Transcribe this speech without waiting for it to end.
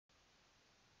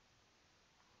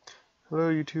Hello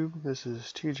YouTube, this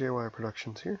is TJY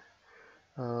Productions here.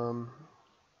 Doing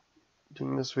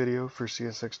this video for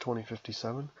CSX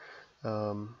 2057.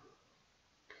 I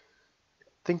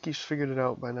think he's figured it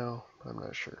out by now. I'm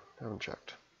not sure. I haven't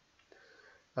checked.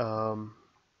 I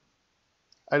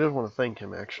just want to thank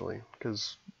him actually,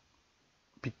 because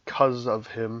of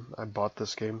him I bought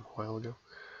this game a while ago,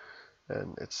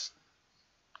 and it's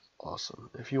awesome.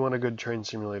 If you want a good train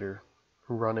simulator,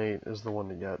 Run 8 is the one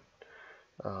to get.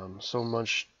 So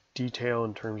much detail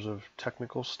in terms of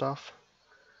technical stuff.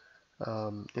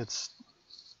 It's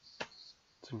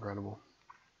incredible.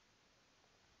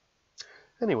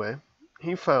 Anyway,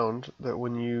 he found that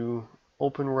when you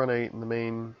open Run 8 in the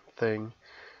main thing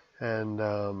and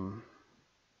go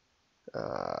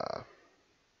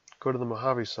to the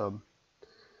Mojave Sub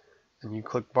and you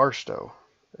click Barstow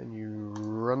and you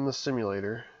run the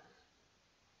simulator,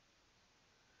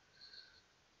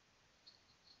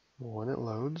 when it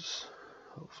loads,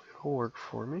 hopefully it'll work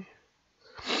for me.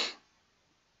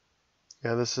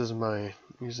 Yeah, this is my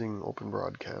using Open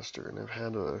Broadcaster, and I've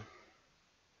had a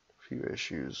few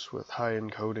issues with high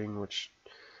encoding, which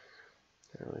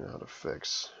I don't really know how to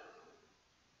fix.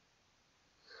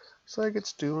 Looks like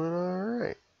it's doing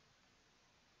alright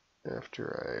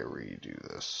after I redo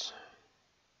this.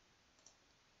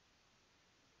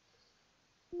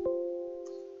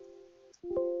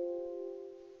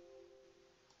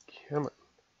 Come on.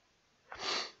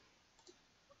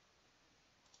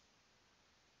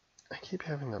 I keep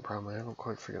having that problem. I haven't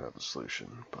quite figured out the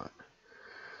solution, but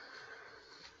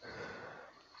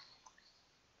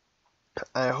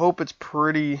I hope it's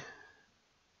pretty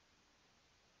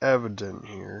evident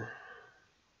here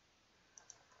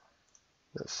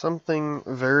that something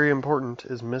very important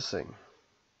is missing.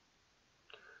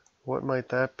 What might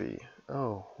that be?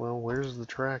 Oh, well, where's the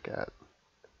track at?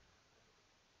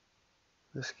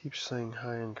 This keeps saying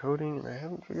high encoding, and I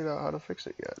haven't figured out how to fix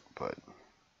it yet, but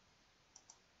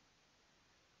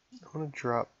I'm going to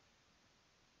drop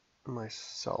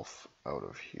myself out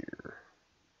of here.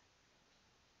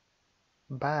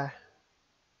 Bye.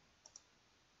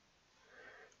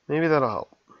 Maybe that'll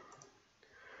help.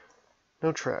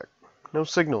 No track. No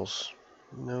signals.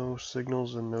 No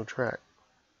signals and no track.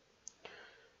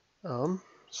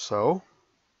 So,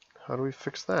 how do we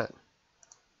fix that?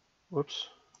 Whoops.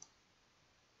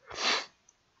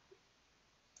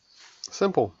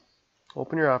 Simple.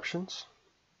 Open your options,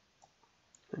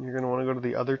 and you're going to want to go to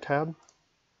the Other tab.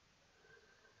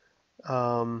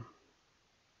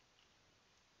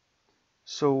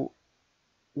 So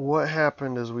what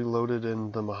happened is we loaded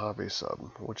in the Mojave Sub,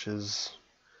 which is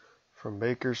from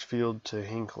Bakersfield to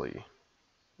Hinckley,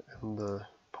 and the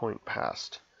point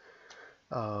passed.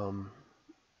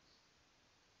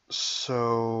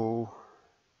 So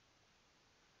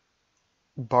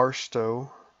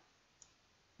Barstow,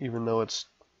 even though it's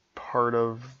part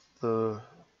of the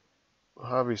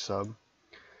Mojave Sub,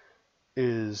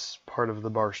 is part of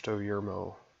the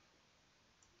Barstow-Yermo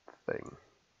thing,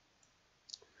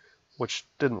 which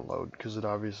didn't load because it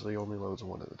obviously only loads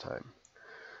one at a time.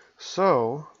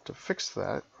 So to fix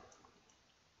that,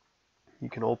 you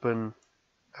can open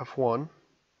F1,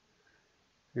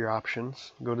 your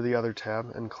options, go to the Other tab,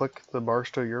 and click the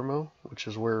Barstow-Yermo, which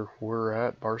is where we're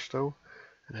at, Barstow,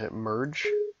 and hit Merge.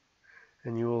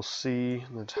 And you will see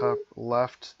in the top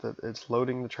left that it's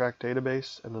loading the track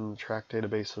database, and then the track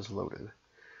database is loaded.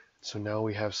 So now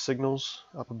we have signals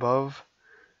up above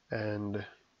and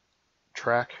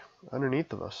track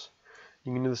underneath of us.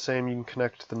 You can do the same. You can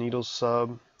connect the Needles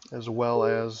sub as well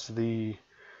as the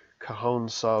Cajon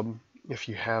sub if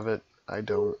you have it. I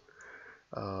don't.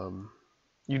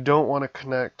 You don't want to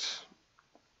connect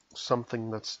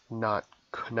something that's not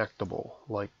connectable,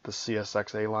 like the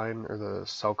CSX A line or the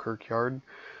Selkirk yard,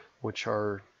 which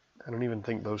are, I don't even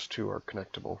think those two are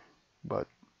connectable, but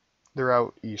they're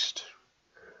out east,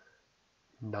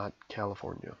 not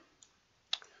California.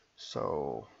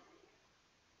 So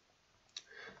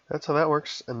that's how that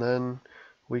works, and then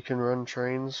we can run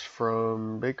trains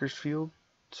from Bakersfield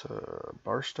to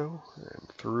Barstow and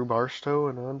through Barstow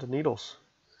and on to Needles.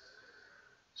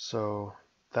 So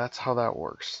that's how that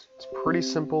works. It's pretty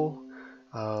simple.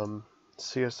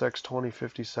 CSX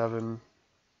 2057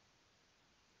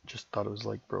 just thought it was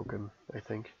like broken, I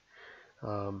think,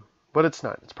 but it's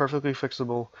not. It's perfectly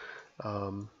fixable,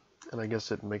 and I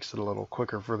guess it makes it a little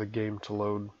quicker for the game to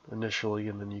load initially,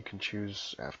 and then you can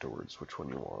choose afterwards which one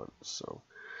you want. So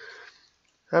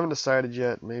I haven't decided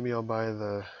yet. Maybe I'll buy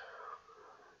the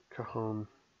Cajon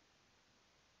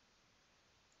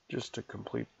just to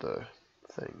complete the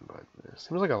thing, but it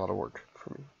seems like a lot of work for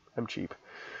me. I'm cheap,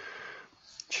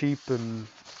 and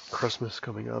Christmas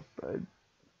coming up. I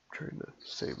trying to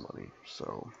save money.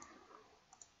 So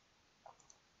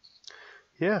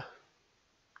yeah,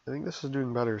 I think this is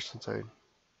doing better since I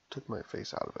took my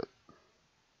face out of it.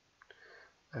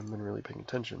 I haven't been really paying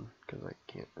attention because I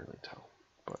can't really tell.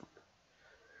 But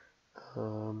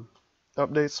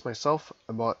updates myself.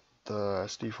 I bought the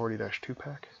SD40-2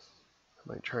 pack. I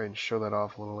might try and show that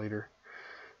off a little later.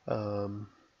 As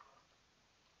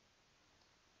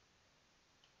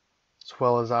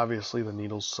well as obviously the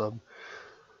Needles sub.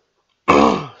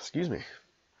 Excuse me.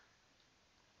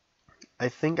 I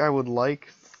think I would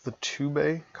like the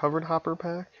 2-bay covered hopper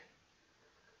pack.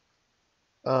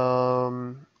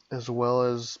 As well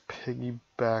as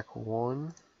Piggyback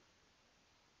 1.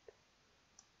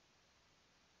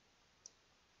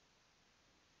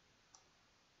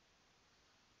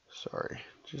 Sorry,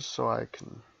 just so I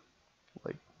can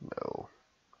like know.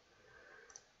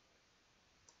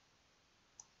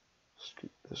 Let's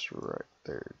keep this right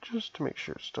there just to make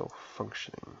sure it's still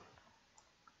functioning.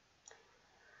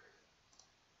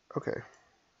 Okay.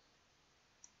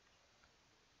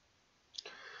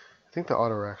 I think the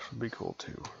auto racks would be cool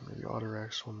too. Maybe auto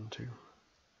racks 1 and 2.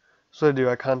 So I do.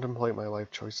 I contemplate my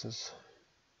life choices.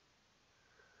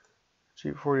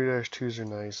 Jeep 40-2s are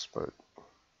nice, but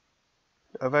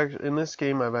in this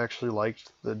game I've actually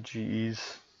liked the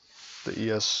GEs,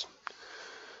 the ES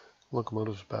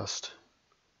locomotives best.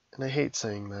 And I hate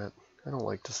saying that. I don't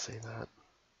like to say that,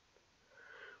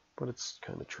 but it's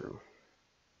kind of true.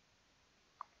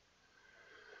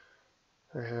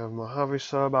 I have Mojave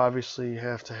Sub. Obviously, you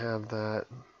have to have that.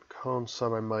 Cone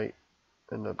Sub I might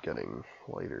end up getting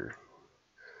later.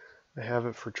 I have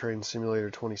it for Train Simulator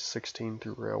 2016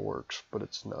 through Railworks, but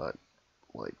it's not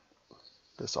like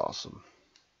this awesome.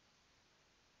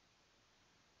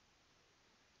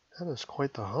 That is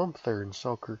quite the hump there in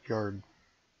Selkirk Yard.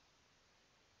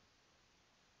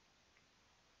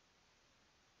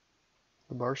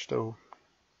 The Barstow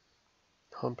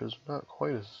hump is not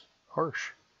quite as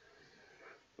harsh,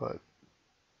 but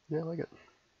yeah, I like it.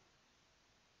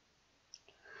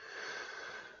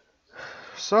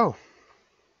 So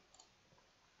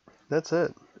that's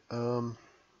it.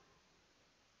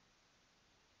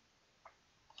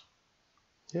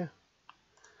 Yeah.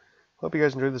 Hope you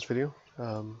guys enjoyed this video.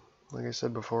 Like I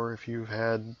said before, if you've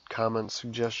had comments,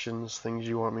 suggestions, things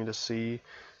you want me to see,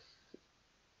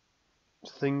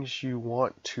 things you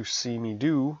want to see me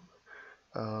do,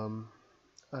 I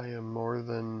am more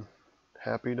than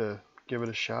happy to give it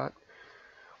a shot.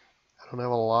 I don't have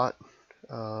a lot,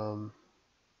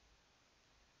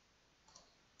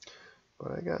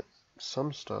 but I got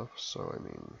some stuff, so I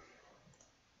mean,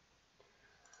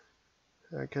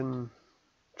 I can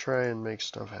try and make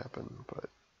stuff happen, but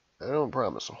I don't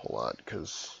promise a whole lot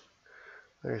because,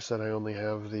 like I said, I only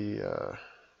have the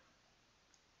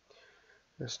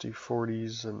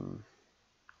SD40s, and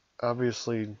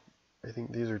obviously I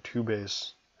think these are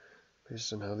 2-bays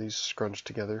based on how these scrunch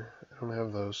together. I don't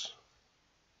have those.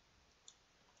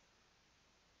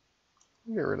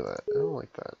 Get rid of that. I don't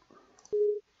like that.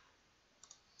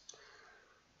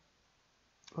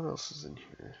 What else is in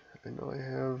here? I know I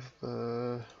have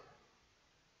the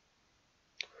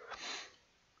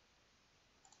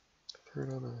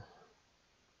third on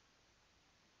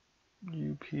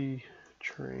a UP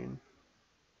train.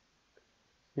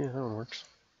 Yeah, that one works.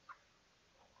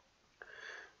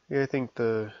 Yeah, I think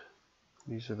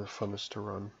these are the funnest to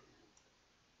run,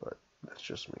 but that's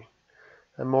just me.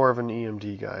 I'm more of an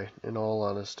EMD guy, in all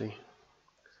honesty.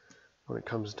 When it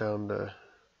comes down to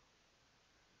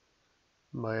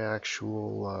my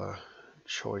actual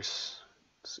choice,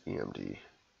 it's EMD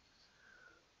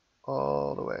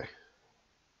all the way.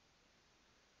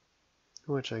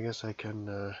 Which I guess I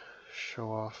can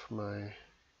show off my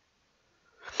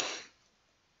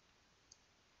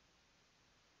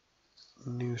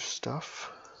new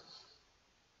stuff.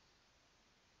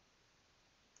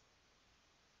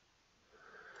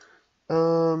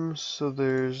 So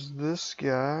there's this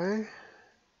guy.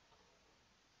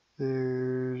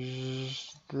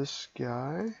 There's this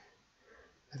guy.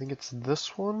 I think it's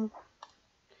this one.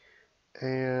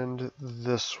 And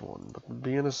this one. But the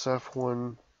BNSF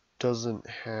one doesn't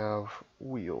have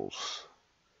wheels.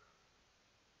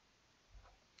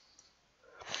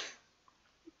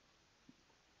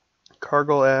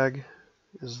 Cargo Ag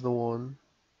is the one.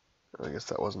 I guess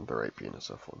that wasn't the right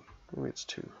BNSF one. Maybe it's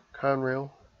 2.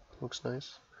 Conrail looks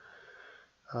nice.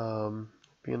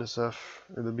 BNSF,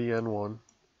 or the BN1.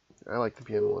 I like the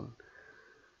BN1.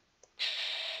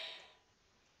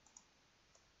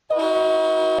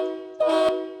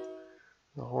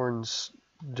 The horn's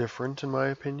different in my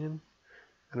opinion.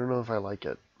 I don't know if I like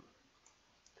it.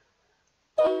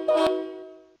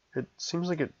 It seems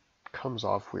like it comes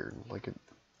off weird. Like it's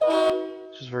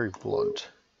just very blunt.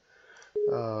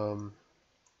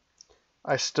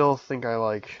 I still think I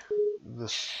like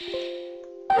this.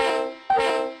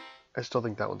 I still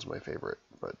think that one's my favorite,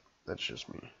 but that's just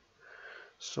me.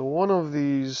 So one of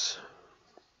these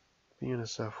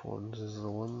BNSF ones is the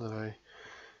one that I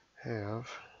have.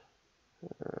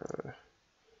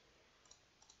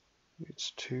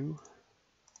 It's 2.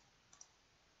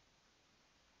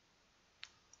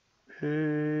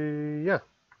 Yeah.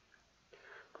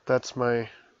 But that's my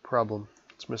problem.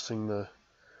 It's missing the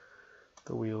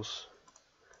wheels.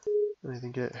 And I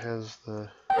think it has the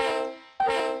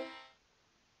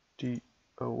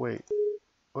oh wait.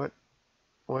 What?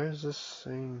 Why is this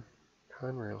saying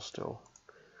Conrail still?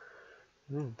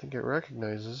 I don't think it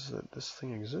recognizes that this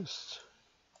thing exists.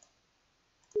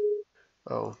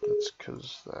 Oh, that's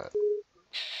because that.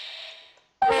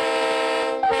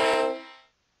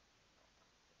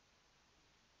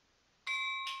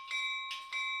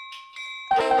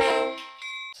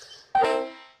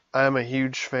 I am a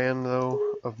huge fan, though,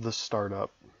 of the startup.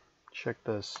 Check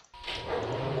this.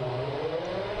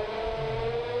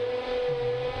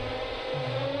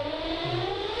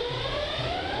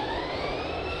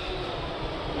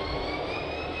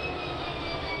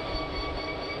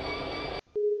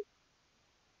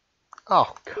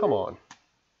 Oh, come on.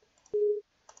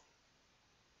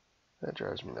 That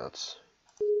drives me nuts.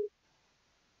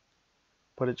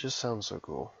 But it just sounds so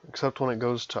cool. Except when it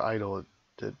goes to idle,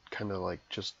 it kind of like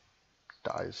just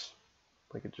dies.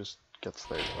 Like it just gets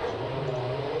there.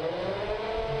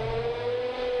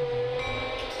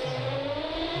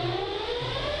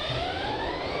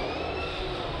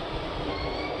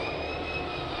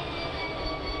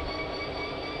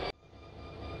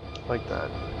 Like that.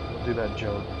 I'll do that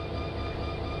jump.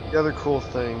 The other cool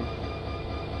thing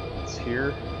is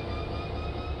here.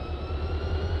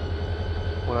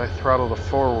 When I throttle to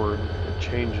forward, it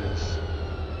changes.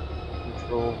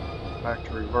 Control back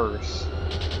to reverse.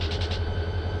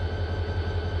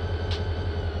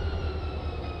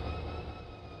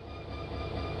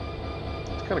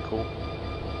 It's kind of cool.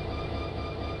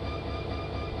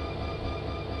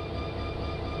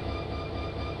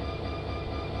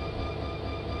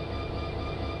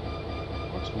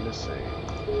 What's missing?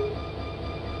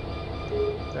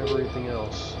 Everything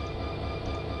else.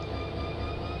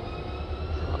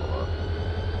 Throttle up.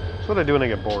 That's what I do when I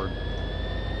get bored.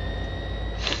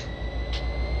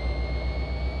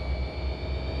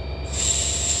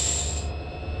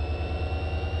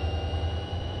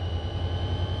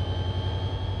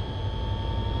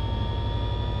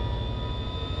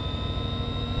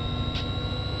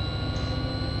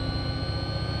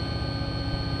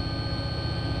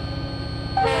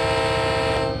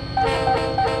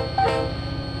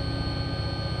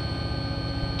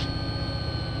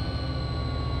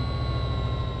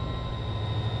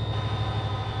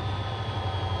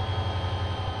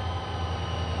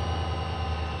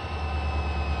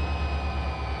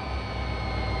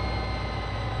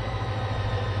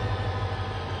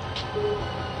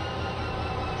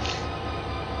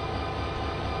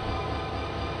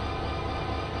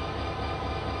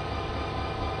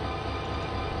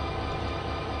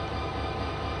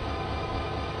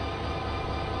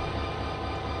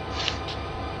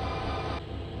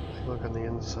 Look on the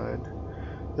inside.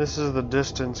 This is the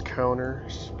distance counter,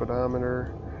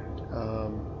 speedometer.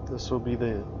 This will be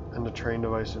the train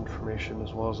device information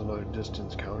as well as another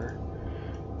distance counter.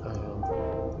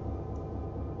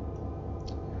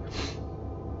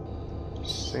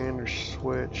 Sander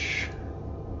switch.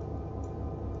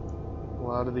 A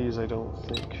lot of these I don't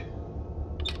think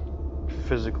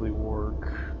physically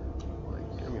work.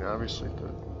 Like, I mean, obviously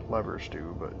the levers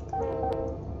do, but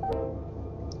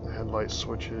the headlight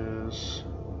switches. I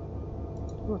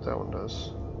don't know what that one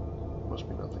does. Must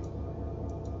be nothing.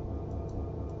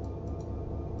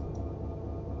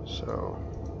 So,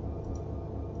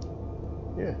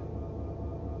 yeah.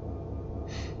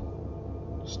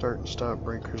 Start and stop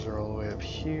breakers are all the way up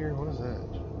here. What is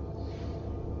that?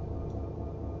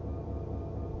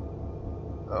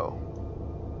 Oh.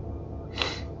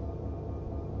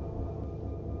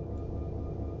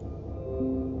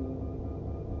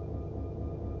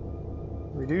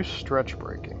 Reduce stretch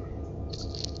braking.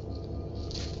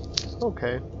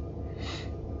 Okay.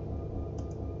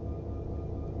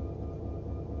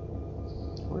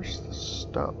 Where's the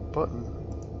stop button?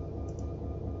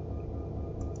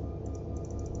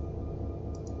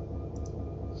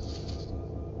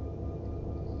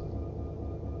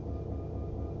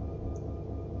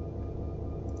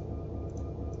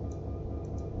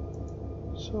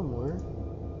 Somewhere.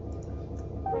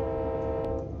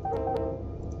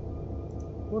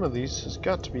 One of these has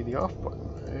got to be the off button.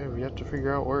 I have yet to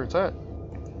figure out where it's at.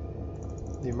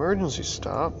 The emergency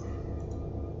stop.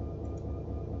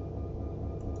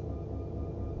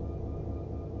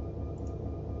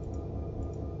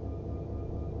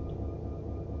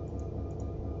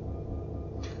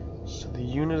 So the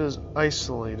unit is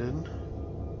isolated.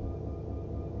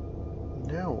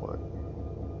 Now what?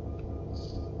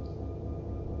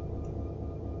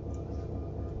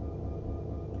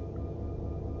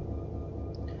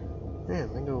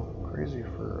 Man, they go crazy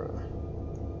for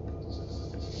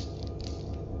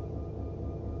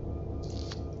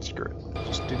screw it.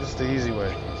 Just do this the easy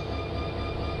way.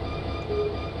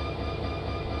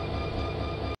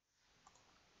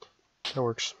 That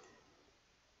works.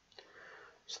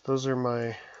 So those are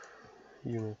my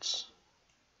units.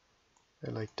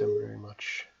 I like them very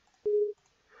much.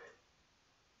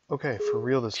 Okay, for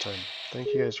real this time. Thank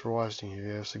you guys for watching. If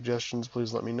you have suggestions,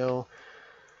 please let me know.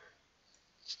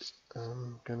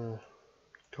 I'm gonna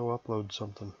go upload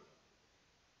something.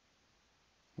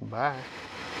 Bye.